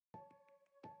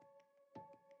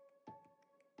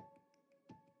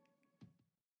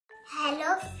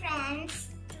Hello friends,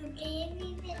 today we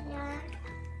will learn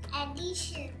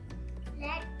addition.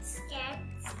 Let's get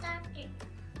started.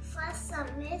 First sum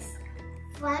is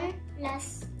 1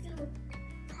 plus 2.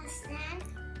 Hassan,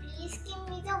 please give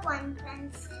me the 1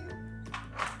 pencil.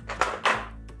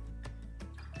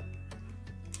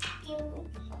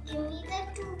 Give me the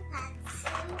 2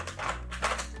 pencil.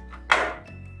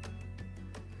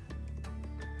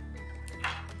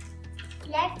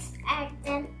 Let's add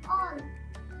them all.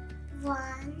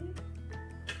 1,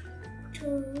 2,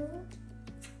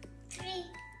 3.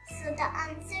 So the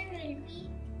answer will be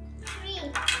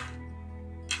 3.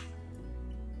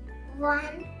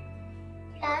 1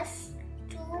 plus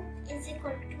 2 is equal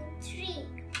to 3.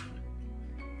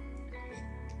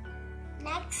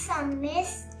 Next sum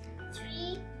is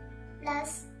 3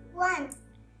 plus 1.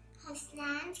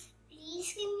 Hassan,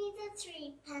 please give me the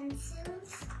 3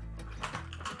 pencils.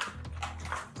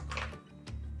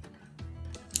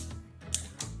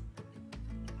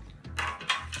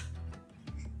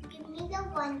 Give me the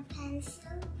 1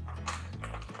 pencil.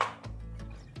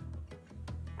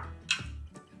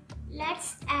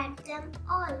 Let's add them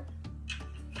all.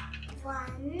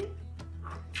 1,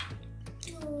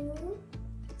 2,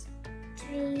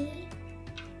 3,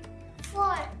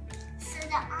 4. So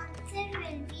the answer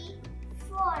will be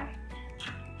 4.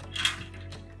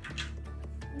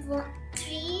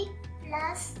 3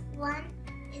 plus 1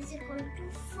 is equal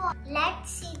to 4.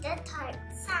 Let's see the third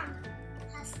sum.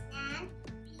 Hassan,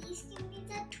 please give me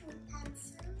the 2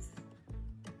 pencils.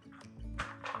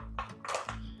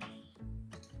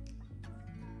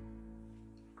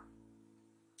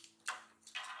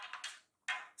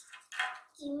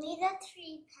 Give me the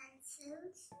 3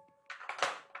 pencils.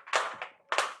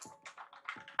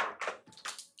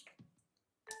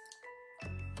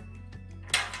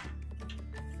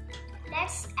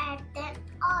 Let's add them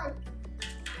all.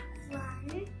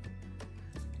 1,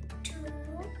 2,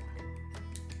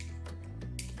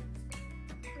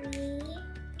 3,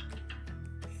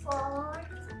 4,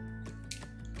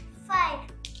 5.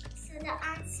 So the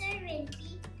answer will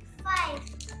be 5.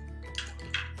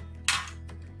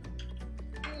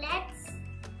 Let's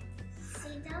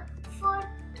see the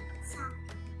fourth sum.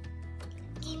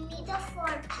 Give me the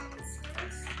 4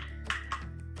 pencils.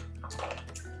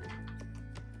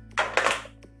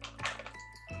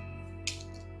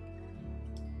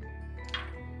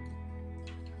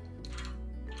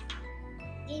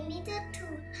 Give me the 2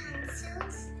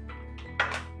 pencils.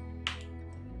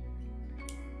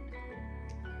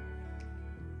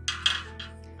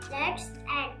 Let's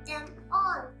add them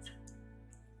all.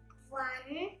 1,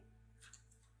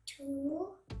 2,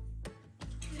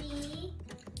 3,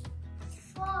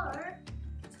 4,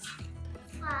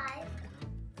 5,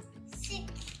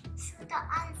 6. So the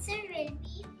answer will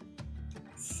be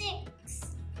 6.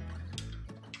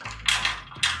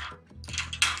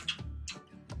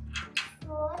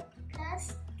 4 plus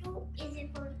 2 is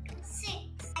equal to 6.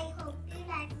 I hope you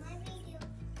like my video.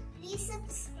 Please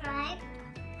subscribe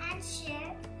and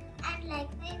share and like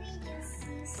my video.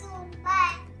 See you soon.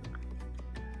 Bye.